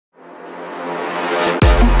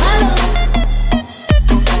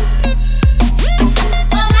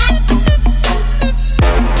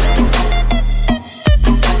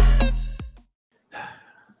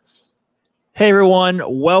Hey everyone,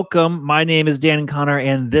 welcome. My name is Dan Connor,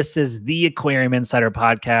 and this is the Aquarium Insider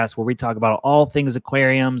Podcast, where we talk about all things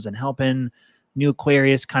aquariums and helping new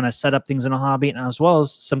aquarists kind of set up things in a hobby, and as well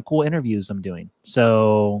as some cool interviews I'm doing.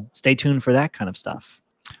 So stay tuned for that kind of stuff.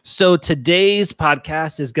 So today's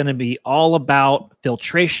podcast is going to be all about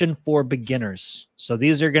filtration for beginners. So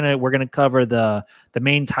we're gonna cover the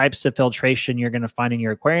main types of filtration you're going to find in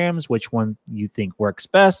your aquariums, which one you think works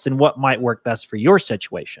best, and what might work best for your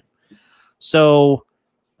situation. So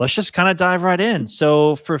let's just kind of dive right in.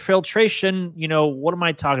 So for filtration, what am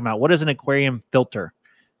I talking about? What is an aquarium filter?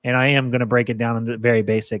 And I am going to break it down into very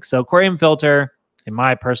basic. So aquarium filter, in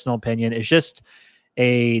my personal opinion, is just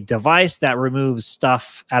a device that removes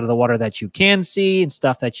stuff out of the water that you can see and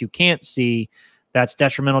stuff that you can't see that's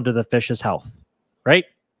detrimental to the fish's health, right?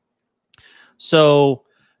 So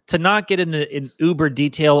to not get into an uber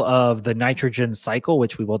detail of the nitrogen cycle,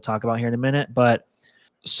 which we will talk about here in a minute, but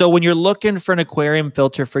so when you're looking for an aquarium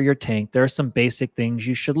filter for your tank, there are some basic things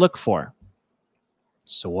you should look for.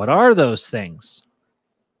 So what are those things?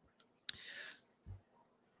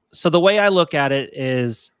 So the way I look at it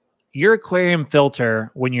is your aquarium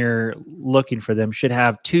filter, when you're looking for them, should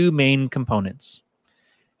have two main components.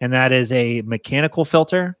 And that is a mechanical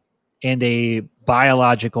filter and a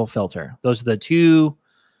biological filter. Those are the two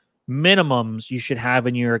minimums you should have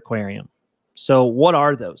in your aquarium. So what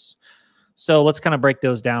are those? So let's kind of break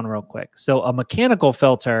those down real quick. So a mechanical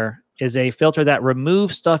filter is a filter that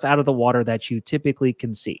removes stuff out of the water that you typically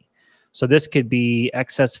can see. So this could be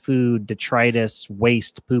excess food, detritus,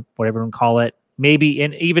 waste, poop, whatever you want to call it. Maybe,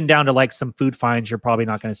 and even down to like some food finds you're probably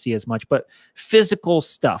not going to see as much, but physical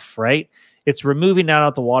stuff, right? It's removing that out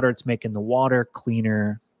of the water. It's making the water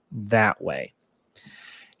cleaner that way.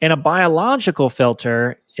 And a biological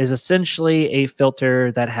filter is essentially a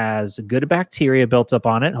filter that has good bacteria built up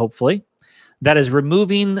on it, hopefully, that is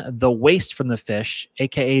removing the waste from the fish,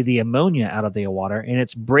 aka the ammonia, out of the water, and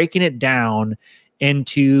it's breaking it down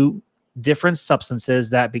into different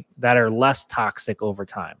substances that are less toxic over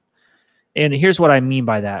time. And here's what I mean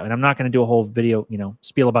by that. And I'm not going to do a whole video,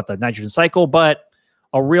 spiel about the nitrogen cycle, but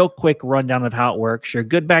a real quick rundown of how it works. Your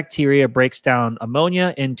good bacteria breaks down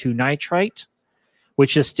ammonia into nitrite,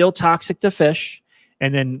 which is still toxic to fish,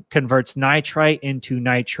 and then converts nitrite into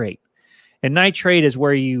nitrate. And nitrate is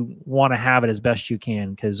where you want to have it as best you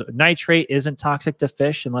can, because nitrate isn't toxic to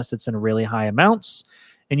fish unless it's in really high amounts.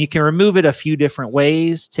 And you can remove it a few different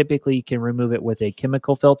ways. Typically, you can remove it with a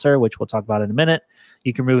chemical filter, which we'll talk about in a minute.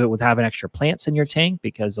 You can remove it with having extra plants in your tank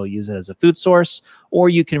because they'll use it as a food source, or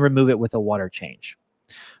you can remove it with a water change.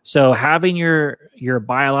 So having your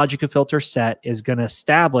biological filter set is going to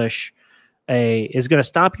stop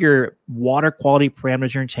your water quality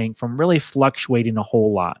parameters in your tank from really fluctuating a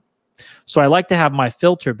whole lot. So I like to have my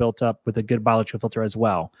filter built up with a good biological filter as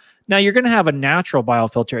well. Now, you're going to have a natural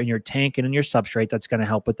biofilter in your tank and in your substrate that's going to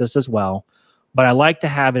help with this as well. But I like to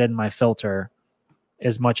have it in my filter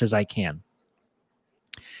as much as I can.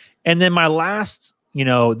 And then my last,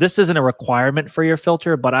 this isn't a requirement for your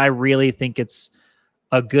filter, but I really think it's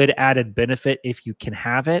a good added benefit if you can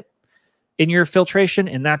have it in your filtration,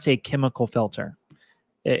 and that's a chemical filter.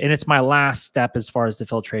 And it's my last step as far as the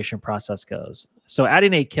filtration process goes. So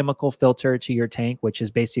adding a chemical filter to your tank, which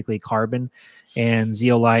is basically carbon and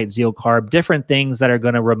zeolite, zeocarb, different things that are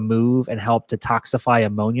going to remove and help detoxify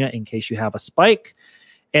ammonia in case you have a spike.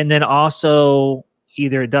 And then also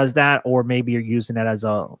either it does that, or maybe you're using it as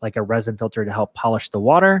a resin filter to help polish the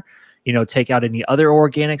water, take out any other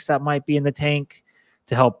organics that might be in the tank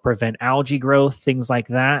to help prevent algae growth, things like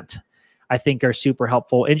that. I think are super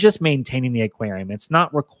helpful in just maintaining the aquarium. It's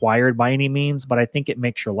not required by any means, but I think it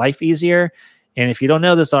makes your life easier. And if you don't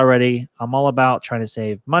know this already, I'm all about trying to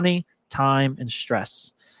save money, time, and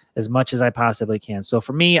stress as much as I possibly can. So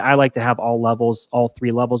for me, I like to have all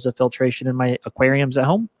three levels of filtration in my aquariums at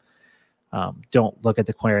home. Don't look at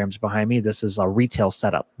the aquariums behind me. This is a retail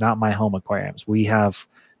setup, not my home aquariums. We have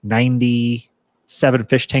 97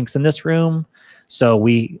 fish tanks in this room. So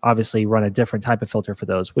we obviously run a different type of filter for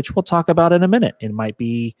those, which we'll talk about in a minute. It might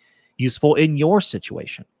be useful in your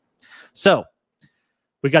situation. So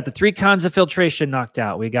we got the three kinds of filtration knocked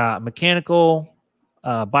out. We got mechanical,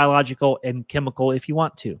 biological, and chemical if you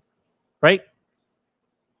want to, right?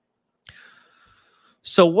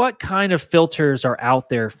 So what kind of filters are out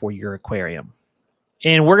there for your aquarium?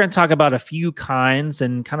 And we're going to talk about a few kinds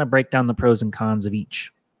and kind of break down the pros and cons of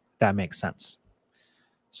each, if that makes sense.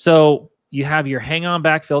 So you have your hang-on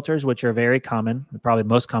back filters, which are very common, probably the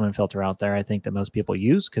most common filter out there, I think, that most people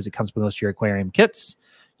use because it comes with most of your aquarium kits.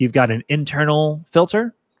 You've got an internal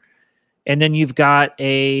filter, and then you've got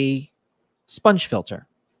a sponge filter.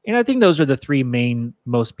 And I think those are the three main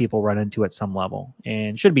most people run into at some level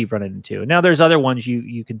and should be running into. Now there's other ones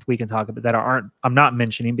we can talk about that I'm not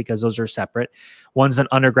mentioning because those are separate. One's an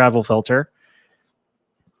under gravel filter,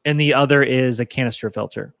 and the other is a canister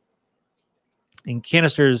filter. And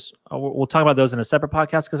canisters, we'll talk about those in a separate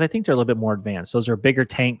podcast because I think they're a little bit more advanced. Those are bigger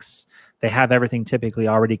tanks. They have everything typically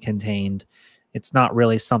already contained. It's not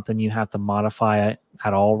really something you have to modify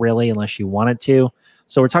at all, really, unless you wanted to.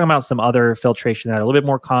 So we're talking about some other filtration that are a little bit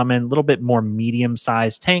more common, a little bit more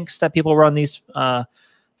medium-sized tanks that people run these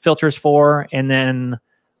filters for. And then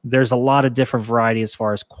there's a lot of different variety as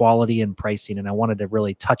far as quality and pricing. And I wanted to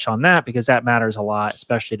really touch on that because that matters a lot,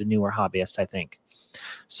 especially to newer hobbyists, I think.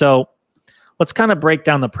 So let's kind of break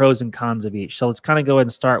down the pros and cons of each. So let's kind of go ahead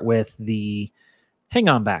and start with the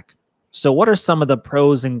hang-on back. So what are some of the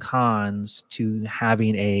pros and cons to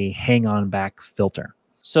having a hang-on back filter?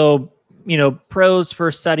 So, pros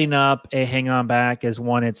for setting up a hang-on back is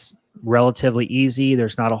one, it's relatively easy.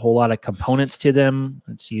 There's not a whole lot of components to them.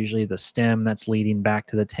 It's usually the stem that's leading back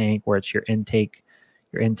to the tank, where it's your intake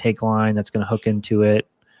line that's going to hook into it.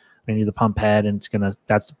 Maybe the pump head, and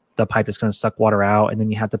that's the pipe that's going to suck water out. And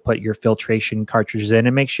then you have to put your filtration cartridges in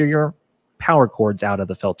and make sure your power cord's out of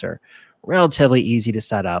the filter. Relatively easy to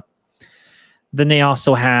set up. Then they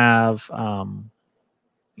also have,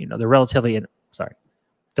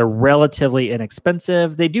 they're relatively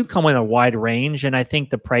inexpensive. They do come in a wide range, and I think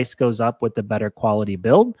the price goes up with the better quality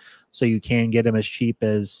build. So you can get them as cheap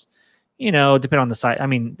as, depending on the size. I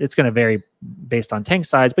mean, it's going to vary based on tank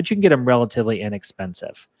size, but you can get them relatively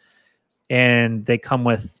inexpensive. And they come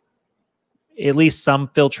with at least some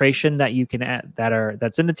filtration that you can add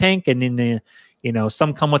that's in the tank, and in the,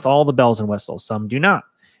 some come with all the bells and whistles, some do not.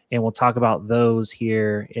 And we'll talk about those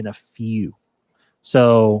here in a few.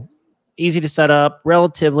 So easy to set up,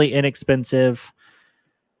 relatively inexpensive.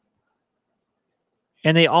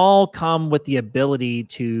 And they all come with the ability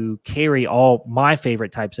to carry all my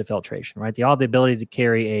favorite types of filtration, right? They all have the ability to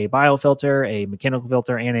carry a biofilter, a mechanical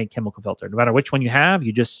filter, and a chemical filter. No matter which one you have,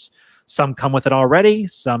 some come with it already.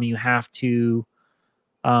 Some you have to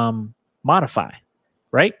modify,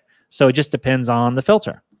 right? So it just depends on the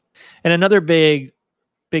filter. And another big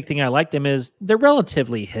thing I like them is they're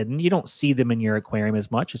relatively hidden. You don't see them in your aquarium as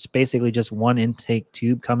much. It's basically just one intake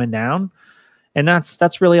tube coming down, and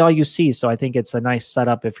that's really all you see. So I think it's a nice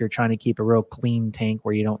setup if you're trying to keep a real clean tank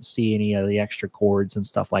where you don't see any of the extra cords and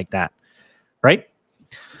stuff like that, right?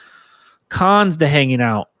 Cons to hanging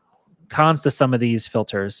out. Cons to some of these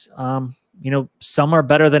filters. Some are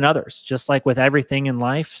better than others. Just like with everything in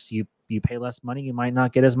life, you pay less money, you might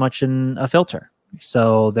not get as much in a filter.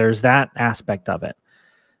 So there's that aspect of it.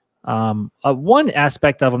 One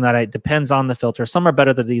aspect of them that depends on the filter. Some are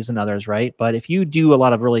better than these than others, right? But if you do a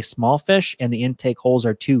lot of really small fish and the intake holes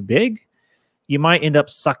are too big, you might end up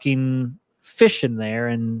sucking fish in there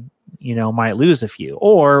and, might lose a few.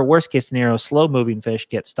 Or worst case scenario, slow moving fish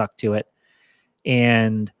get stuck to it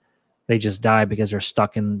and they just die because they're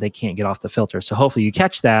stuck and they can't get off the filter. So hopefully you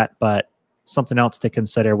catch that, but something else to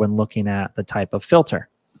consider when looking at the type of filter.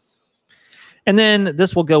 And then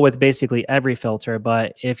this will go with basically every filter,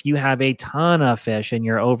 but if you have a ton of fish and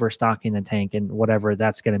you're overstocking the tank, and whatever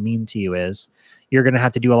that's going to mean to you is, you're going to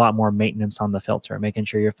have to do a lot more maintenance on the filter, making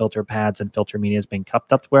sure your filter pads and filter media is being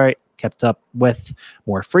kept up with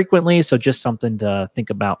more frequently. So just something to think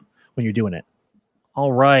about when you're doing it.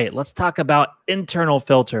 All right, let's talk about internal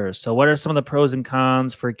filters. So what are some of the pros and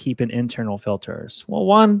cons for keeping internal filters? Well,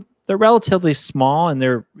 one, they're relatively small and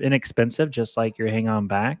they're inexpensive, just like your hang-on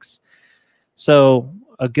backs. So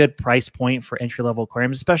a good price point for entry-level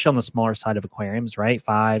aquariums, especially on the smaller side of aquariums, right?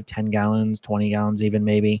 5, 10 gallons, 20 gallons even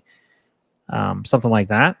maybe, something like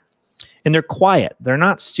that. And they're quiet. They're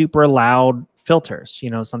not super loud filters.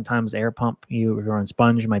 Sometimes air pump, you're on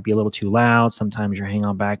sponge, might be a little too loud. Sometimes your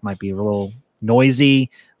hang-on back might be a little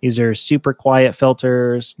noisy. These are super quiet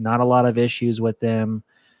filters, not a lot of issues with them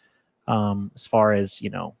as far as,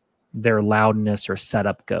 their loudness or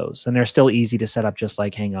setup goes. And they're still easy to set up just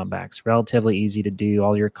like hang-on backs. Relatively easy to do.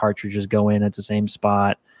 All your cartridges go in at the same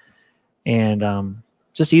spot and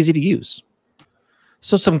just easy to use.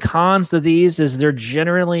 So some cons to these is they're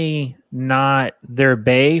generally not, their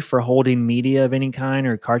bay for holding media of any kind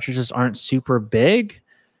or cartridges aren't super big.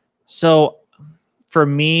 So for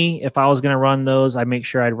me, if I was going to run those, I make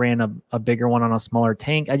sure I'd ran a bigger one on a smaller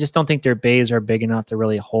tank. I just don't think their bays are big enough to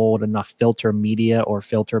really hold enough filter media or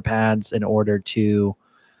filter pads in order to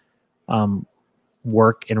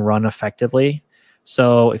work and run effectively.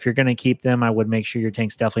 So if you're going to keep them, I would make sure your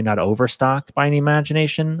tank's definitely not overstocked by any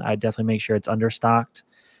imagination. I'd definitely make sure it's understocked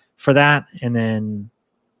for that. And then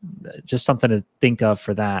just something to think of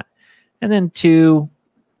for that. And then two,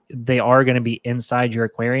 they are going to be inside your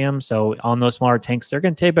aquarium. So on those smaller tanks, they're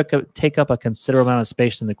going to take up a considerable amount of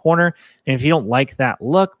space in the corner. And if you don't like that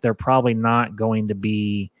look, they're probably not going to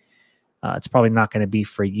be, it's probably not going to be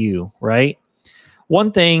for you, right?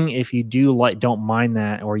 One thing, if you don't mind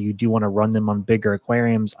that, or you do want to run them on bigger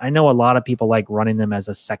aquariums, I know a lot of people like running them as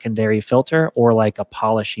a secondary filter or like a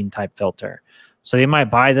polishing type filter. So they might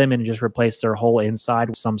buy them and just replace their whole inside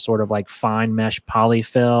with some sort of like fine mesh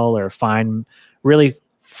polyfill or really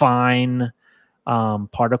fine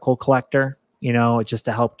particle collector, just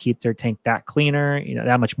to help keep their tank that cleaner,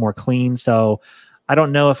 that much more clean. So I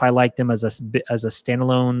don't know if I like them as a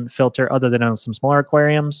standalone filter other than on some smaller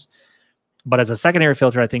aquariums. But as a secondary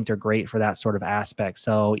filter, I think they're great for that sort of aspect.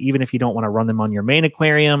 So even if you don't want to run them on your main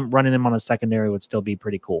aquarium, running them on a secondary would still be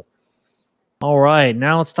pretty cool. All right,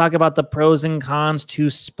 now let's talk about the pros and cons to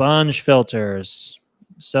sponge filters.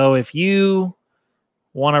 So if you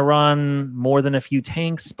want to run more than a few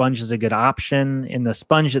tanks, sponge is a good option. In the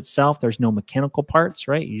sponge itself, there's no mechanical parts,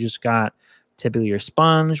 right? You just got typically your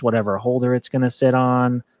sponge, whatever holder it's going to sit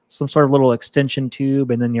on, some sort of little extension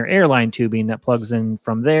tube, and then your airline tubing that plugs in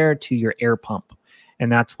from there to your air pump.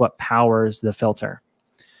 And that's what powers the filter.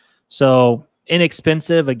 So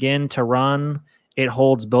inexpensive, again, to run. It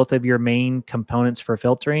holds both of your main components for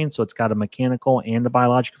filtering. So it's got a mechanical and a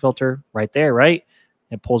biological filter right there, right?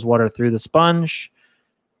 It pulls water through the sponge.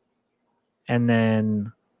 And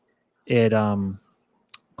then it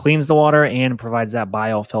cleans the water and provides that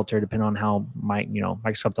biofilter depending on how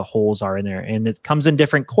microscopic the holes are in there. And it comes in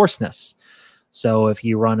different coarseness. So if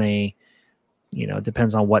you run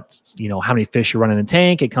depends on how many fish you run in the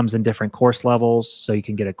tank, it comes in different coarse levels. So you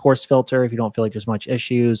can get a coarse filter if you don't feel like there's much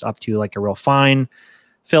issues, up to like a real fine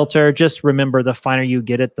filter. Just remember, the finer you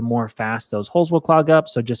get it, the more fast those holes will clog up.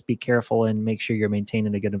 So just be careful and make sure you're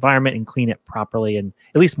maintaining a good environment and clean it properly, and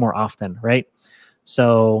at least more often, right?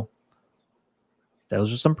 So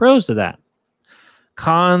those are some pros to that.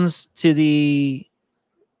 Cons to the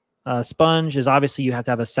sponge is obviously you have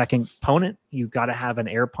to have a second component. You've got to have an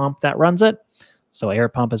air pump that runs it. So air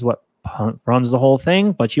pump is what runs the whole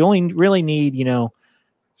thing, but you only really need,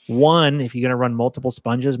 one. If you're going to run multiple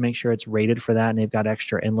sponges, make sure it's rated for that and they've got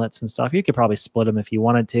extra inlets and stuff. You could probably split them if you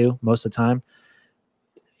wanted to most of the time.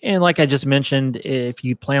 And like I just mentioned, if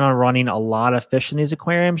you plan on running a lot of fish in these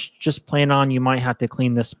aquariums, just plan on, you might have to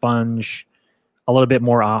clean the sponge a little bit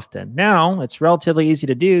more often. Now, it's relatively easy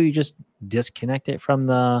to do. You just disconnect it from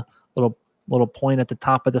the little point at the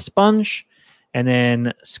top of the sponge and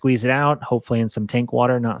then squeeze it out, hopefully in some tank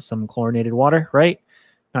water, not some chlorinated water, right?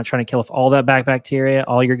 Not trying to kill off all that bad bacteria,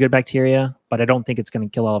 all your good bacteria, but I don't think it's going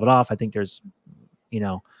to kill all of it off. I think there's, I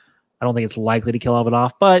don't think it's likely to kill all of it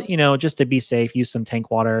off, but, just to be safe, use some tank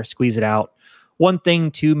water, squeeze it out. One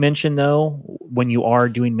thing to mention, though, when you are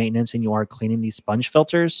doing maintenance and you are cleaning these sponge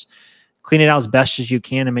filters, clean it out as best as you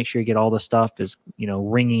can and make sure you get all the stuff as,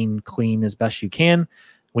 ringing clean as best you can.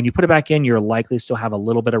 When you put it back in, you're likely to still have a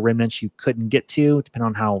little bit of remnants you couldn't get to, depending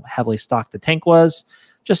on how heavily stocked the tank was.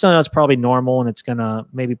 Just know it's probably normal, and it's going to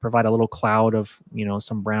maybe provide a little cloud of,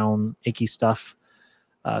 some brown, icky stuff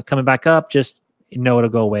coming back up. Just know it'll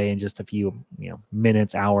go away in just a few,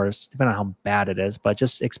 minutes, hours, depending on how bad it is. But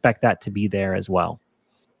just expect that to be there as well.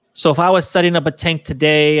 So if I was setting up a tank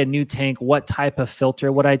today, a new tank, what type of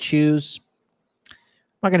filter would I choose? I'm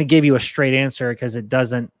not going to give you a straight answer because it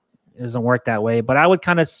doesn't work that way. But I would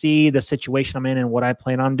kind of see the situation I'm in and what I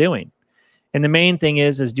plan on doing. And the main thing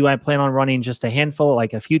is do I plan on running just a handful,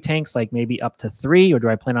 like a few tanks, like maybe up to 3, or do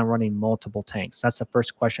I plan on running multiple tanks? That's the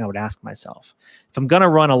first question I would ask myself. If I'm going to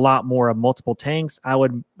run a lot more of multiple tanks, I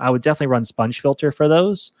would definitely run sponge filter for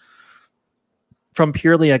those from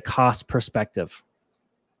purely a cost perspective.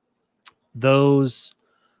 Those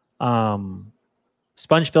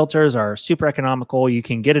sponge filters are super economical. You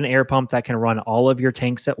can get an air pump that can run all of your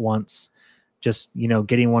tanks at once. Just,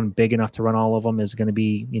 getting one big enough to run all of them is going to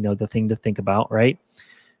be, the thing to think about, right?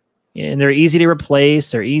 And they're easy to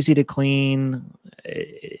replace. They're easy to clean.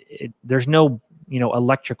 There's no,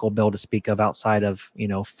 electrical bill to speak of outside of,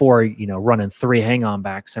 for, running 3 hang-on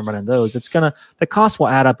backs and running those. The cost will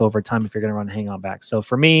add up over time if you're going to run hang-on backs. So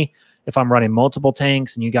for me, if I'm running multiple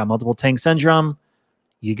tanks and you got multiple tank syndrome,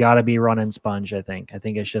 you got to be running sponge, I think. I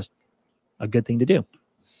think it's just a good thing to do.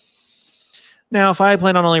 Now, if I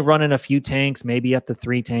plan on only running a few tanks, maybe up to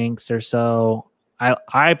 3 tanks or so,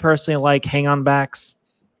 I personally like hang-on backs.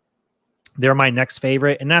 They're my next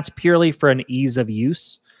favorite, and that's purely for an ease of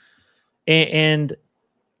use and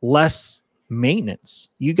less maintenance.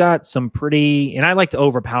 You got some pretty, and I like to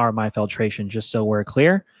overpower my filtration just so we're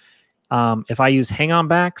clear. If I use hang-on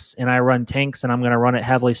backs and I run tanks and I'm going to run it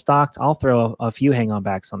heavily stocked, I'll throw a few hang-on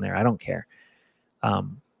backs on there. I don't care.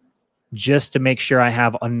 just to make sure I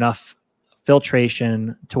have enough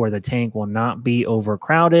filtration to where the tank will not be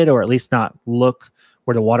overcrowded, or at least not look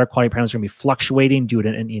where the water quality parameters are going to be fluctuating due to,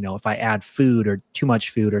 and if I add food or too much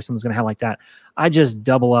food or something's going to happen like that, I just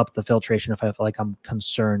double up the filtration if I feel like I'm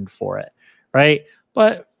concerned for it, right?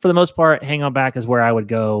 But for the most part, hang on back is where I would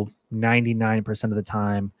go 99% of the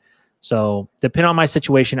time. So depending on my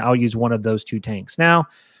situation, I'll use one of those two tanks. Now,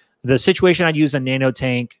 the situation I'd use a nano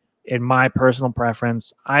tank, in my personal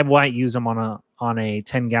preference, I might use them on a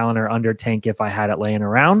 10-gallon or under tank if I had it laying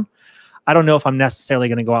around. I don't know if I'm necessarily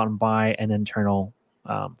going to go out and buy an internal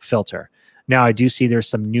filter. Now, I do see there's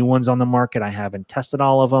some new ones on the market. I haven't tested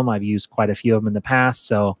all of them. I've used quite a few of them in the past.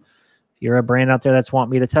 So if you're a brand out there that's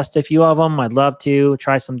wanting me to test a few of them, I'd love to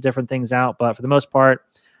try some different things out. But for the most part,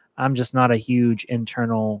 I'm just not a huge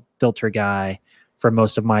internal filter guy for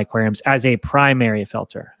most of my aquariums as a primary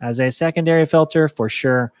filter. As a secondary filter, for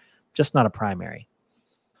sure, just not a primary.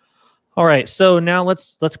 All right, so now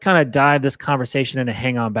let's kind of dive this conversation into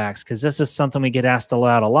hang-on backs, because this is something we get asked a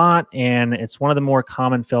lot, and it's one of the more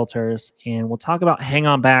common filters. And we'll talk about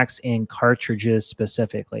hang-on backs and cartridges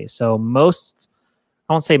specifically. So most,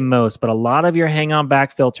 I won't say most, but a lot of your hang-on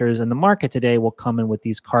back filters in the market today will come in with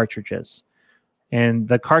these cartridges. And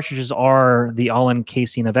the cartridges are the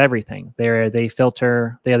all-encasing of everything. They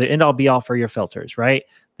filter, they are the end-all be-all for your filters, right?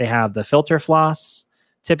 They have the filter floss,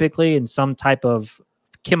 typically, in some type of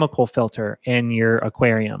chemical filter in your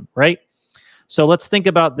aquarium, right? So let's think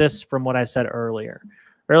about this from what I said earlier.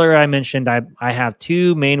 Earlier, I mentioned I have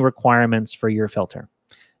two main requirements for your filter.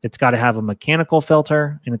 It's got to have a mechanical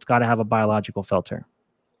filter, and it's got to have a biological filter.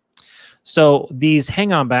 So these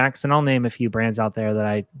hang-on backs, and I'll name a few brands out there that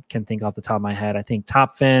I can think off the top of my head. I think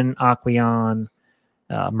Topfin, Aquarium,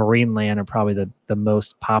 Marineland are probably the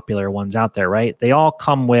most popular ones out there, right? They all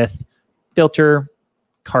come with filter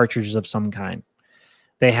cartridges of some kind.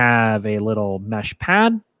 They have a little mesh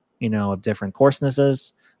pad, of different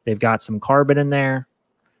coarsenesses. They've got some carbon in there,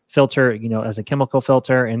 filter, as a chemical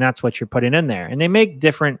filter, and that's what you're putting in there. And they make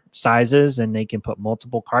different sizes, and they can put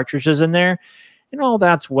multiple cartridges in there, and all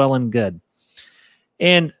that's well and good.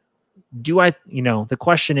 And the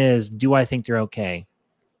question is, do I think they're okay?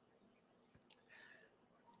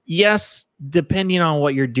 Yes, depending on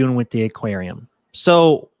what you're doing with the aquarium.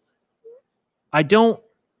 So I don't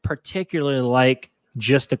particularly like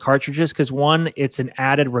just the cartridges, because one, it's an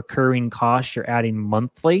added recurring cost you're adding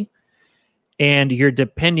monthly, and you're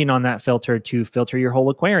depending on that filter to filter your whole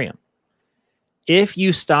aquarium. If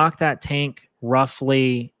you stock that tank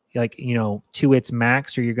roughly to its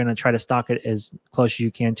max, or you're going to try to stock it as close as you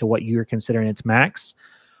can to what you're considering its max,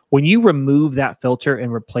 when you remove that filter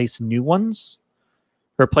and replace it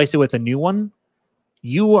with a new one,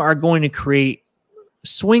 you are going to create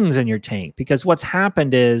swings in your tank, because what's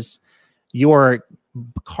happened is your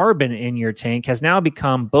carbon in your tank has now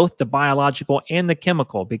become both the biological and the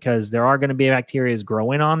chemical, because there are going to be bacteria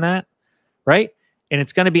growing on that, right? And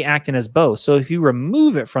it's going to be acting as both. So if you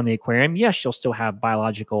remove it from the aquarium, yes, you'll still have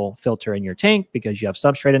biological filter in your tank because you have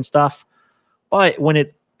substrate and stuff. But when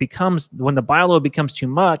the bioload becomes too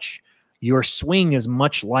much, your swing is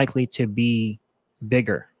much likely to be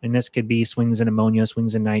bigger. And this could be swings in ammonia,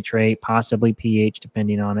 swings in nitrate, possibly pH,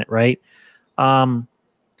 depending on it, right?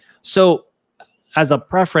 So as a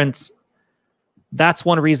preference, that's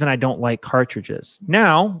one reason I don't like cartridges.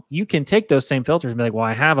 Now, you can take those same filters and be like, well,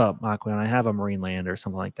 I have a Aquarium, I have a Marineland or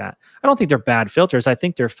something like that. I don't think they're bad filters. I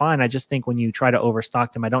think they're fine. I just think when you try to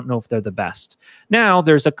overstock them, I don't know if they're the best. Now,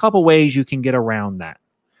 there's a couple ways you can get around that,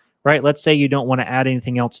 right? Let's say you don't want to add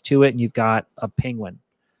anything else to it and you've got a penguin.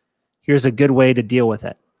 Here's a good way to deal with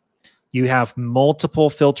it. You have multiple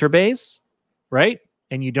filter bays, right?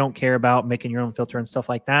 And you don't care about making your own filter and stuff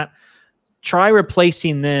like that. Try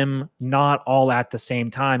replacing them not all at the same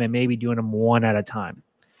time, and maybe doing them one at a time.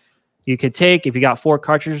 You could take, if you got 4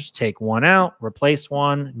 cartridges, take one out, replace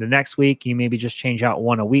one. The next week, you maybe just change out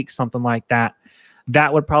one a week, something like that.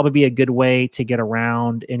 That would probably be a good way to get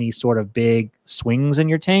around any sort of big swings in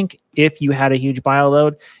your tank if you had a huge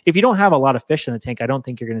bioload. If you don't have a lot of fish in the tank, I don't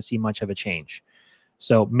think you're going to see much of a change.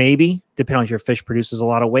 So maybe, depending on if your fish produces a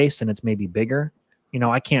lot of waste and it's maybe bigger.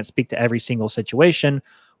 I can't speak to every single situation,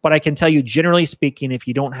 but I can tell you, generally speaking, if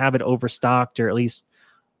you don't have it overstocked, or at least,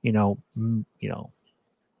 if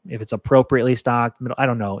it's appropriately stocked, I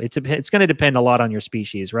don't know. It's going to depend a lot on your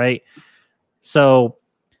species, right? So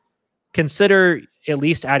consider at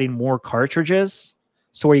least adding more cartridges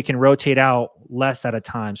so where you can rotate out less at a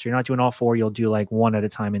time. So you're not doing all 4, you'll do like one at a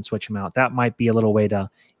time and switch them out. That might be a little way to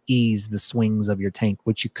ease the swings of your tank,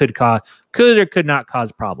 which you could or could not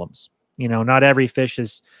cause problems. Not every fish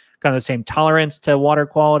is kind of the same tolerance to water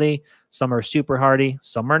quality. Some are super hardy,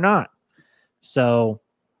 some are not. So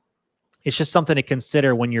it's just something to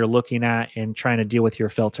consider when you're looking at and trying to deal with your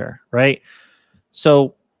filter, right?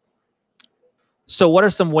 So what are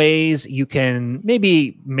some ways you can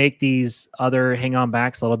maybe make these other hang-on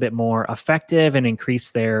backs a little bit more effective and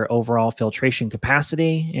increase their overall filtration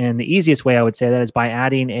capacity? And the easiest way I would say that is by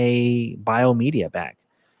adding a biomedia bag.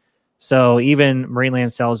 So even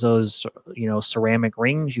Marineland sells those, ceramic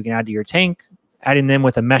rings you can add to your tank. Adding them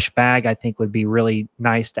with a mesh bag, I think, would be really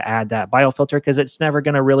nice to add that biofilter, because it's never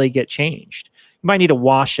going to really get changed. You might need to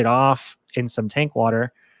wash it off in some tank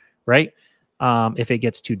water, right? If it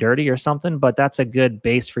gets too dirty or something, but that's a good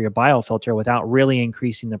base for your biofilter without really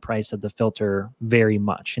increasing the price of the filter very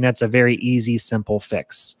much. And that's a very easy, simple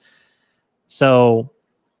fix. So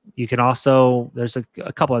you can also, there's a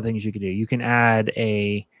couple of things you can do. You can add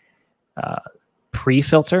a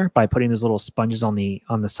pre-filter by putting those little sponges on the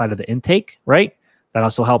side of the intake, right? That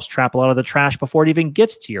also helps trap a lot of the trash before it even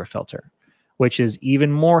gets to your filter, which is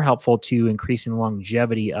even more helpful to increasing the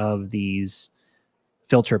longevity of these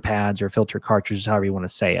filter pads or filter cartridges, however you want to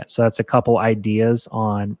say it. So that's a couple ideas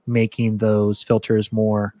on making those filters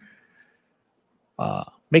more,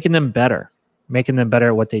 making them better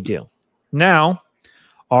at what they do. Now,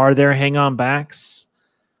 are there hang-on backs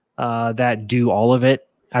that do all of it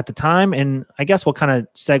at the time? And I guess we'll kind of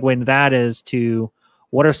segue into that as to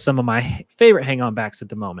what are some of my favorite hang-on backs at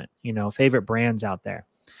the moment, favorite brands out there.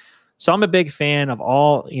 So I'm a big fan of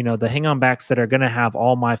all, the hang-on backs that are going to have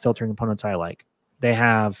all my filtering components I like. They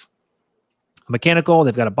have a mechanical,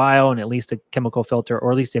 they've got a bio, and at least a chemical filter,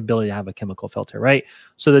 or at least the ability to have a chemical filter, right?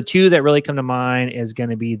 So the two that really come to mind is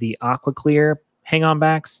going to be the AquaClear hang-on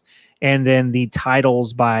backs, and then the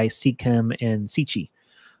Titles by Seachem and Seachi.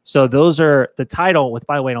 So those are the Tidal,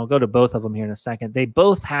 by the way, and I'll go to both of them here in a second. They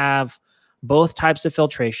both have both types of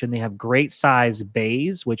filtration. They have great size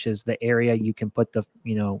bays, which is the area you can put the,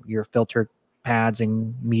 your filter pads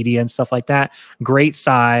and media and stuff like that. Great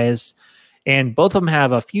size. And both of them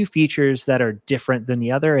have a few features that are different than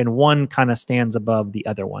the other, and one kind of stands above the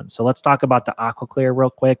other one. So let's talk about the AquaClear real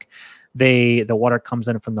quick. The water comes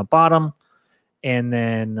in from the bottom, and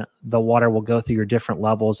then the water will go through your different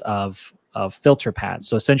levels of filter pads.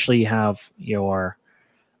 So essentially you have your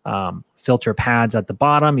filter pads at the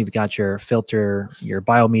bottom, you've got your filter, your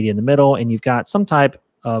biomedia in the middle, and you've got some type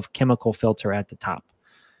of chemical filter at the top,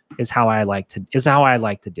 is how I like to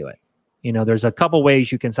do it. There's a couple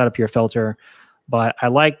ways you can set up your filter, but I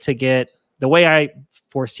like to get, the way I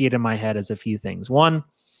foresee it in my head is a few things. One,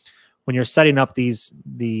 when you're setting up these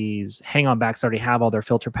hang-on backs that already have all their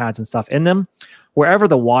filter pads and stuff in them, wherever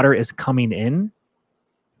the water is coming in,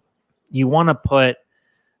 you want to put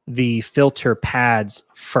the filter pads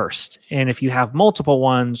first. And if you have multiple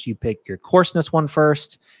ones, you pick your coarseness one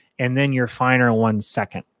first, and then your finer one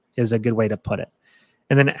second, is a good way to put it.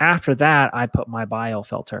 And then after that, I put my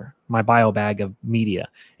biofilter, my bio bag of media.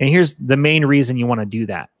 And here's the main reason you want to do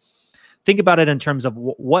that. Think about it in terms of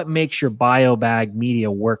what makes your bio bag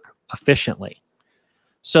media work efficiently.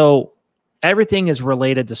 So everything is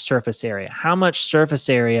related to surface area. How much surface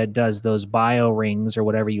area does those bio rings or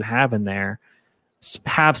whatever you have in there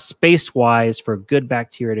have space-wise for good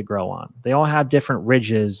bacteria to grow on? They all have different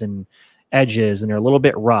ridges and edges, and they're a little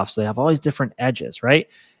bit rough. So they have all these different edges, right?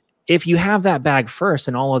 If you have that bag first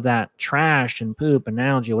and all of that trash and poop and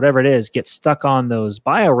algae, whatever it is, gets stuck on those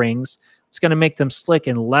bio rings, it's going to make them slick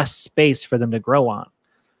and less space for them to grow on.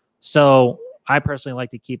 So I personally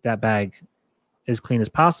like to keep that bag as clean as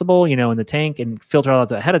possible, in the tank, and filter all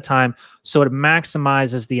that ahead of time, so it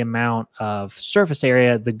maximizes the amount of surface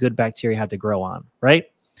area the good bacteria have to grow on, right?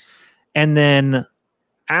 And then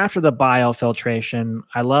after the biofiltration,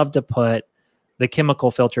 I love to put the chemical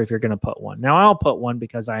filter if you're going to put one. Now, I'll put one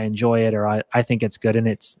because I enjoy it, or I think it's good and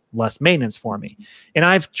it's less maintenance for me. And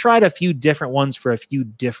I've tried a few different ones for a few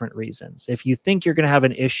different reasons. If you think you're going to have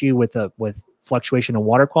an issue with fluctuation in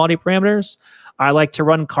water quality parameters, I like to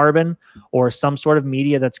run carbon or some sort of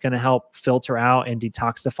media that's going to help filter out and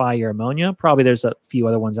detoxify your ammonia. Probably there's a few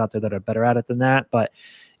other ones out there that are better at it than that. But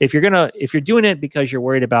if you're doing it because you're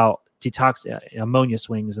worried about ammonia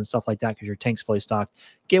swings and stuff like that because your tank's fully stocked,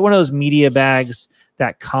 get one of those media bags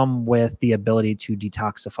that come with the ability to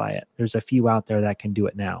detoxify it. There's a few out there that can do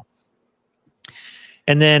it now.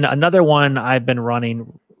 And then another one I've been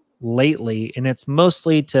running lately, and it's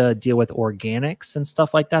mostly to deal with organics and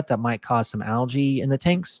stuff like that might cause some algae in the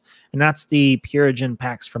tanks, and that's the Purigen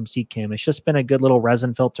packs from Seachem. It's just been a good little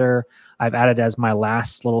resin filter I've added as my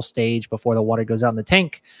last little stage before the water goes out in the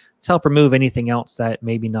tank to help remove anything else that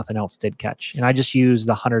maybe nothing else did catch. And I just use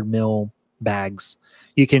the 100 ml bags.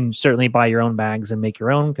 You can certainly buy your own bags and make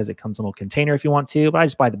your own because it comes in a little container if you want to, but I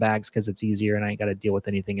just buy the bags because it's easier and I ain't got to deal with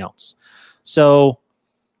anything else. So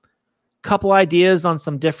couple ideas on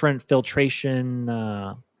some different filtration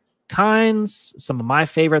kinds, some of my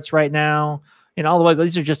favorites right now. And all the way,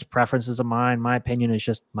 these are just preferences of mine. My opinion is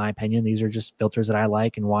just my opinion. These are just filters that I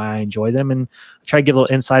like and why I enjoy them. And I try to give a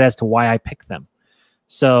little insight as to why I pick them.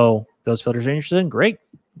 So those filters are interested in, great.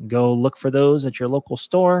 Go look for those at your local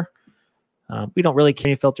store. We don't really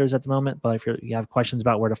carry filters at the moment, but if you have questions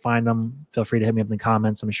about where to find them, feel free to hit me up in the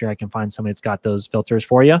comments. I'm sure I can find somebody that's got those filters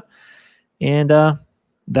for you. And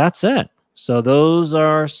that's it. So those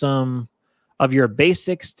are some of your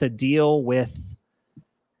basics to deal with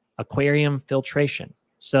aquarium filtration.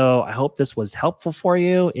 So I hope this was helpful for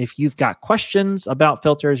you. If you've got questions about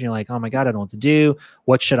filters, and you're like, oh my God, I don't know what to do.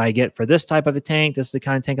 What should I get for this type of a tank? This is the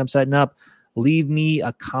kind of tank I'm setting up. Leave me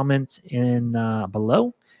a comment in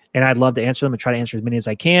below, and I'd love to answer them and try to answer as many as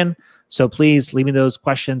I can. So please leave me those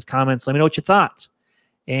questions, comments. Let me know what you thought.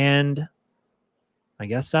 And I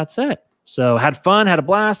guess that's it. So had fun, had a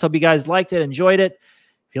blast. Hope you guys liked it, enjoyed it.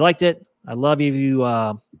 If you liked it, I'd love you if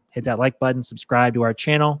you hit that like button, subscribe to our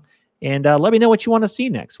channel, and let me know what you want to see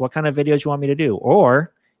next. What kind of videos you want me to do?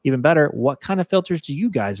 Or even better, what kind of filters do you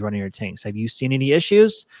guys run in your tanks? Have you seen any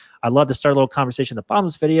issues? I'd love to start a little conversation at the bottom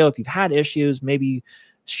of this video. If you've had issues, maybe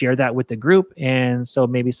share that with the group. And so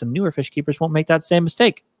maybe some newer fish keepers won't make that same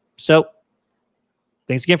mistake. So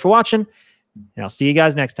thanks again for watching, and I'll see you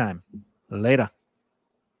guys next time. Later.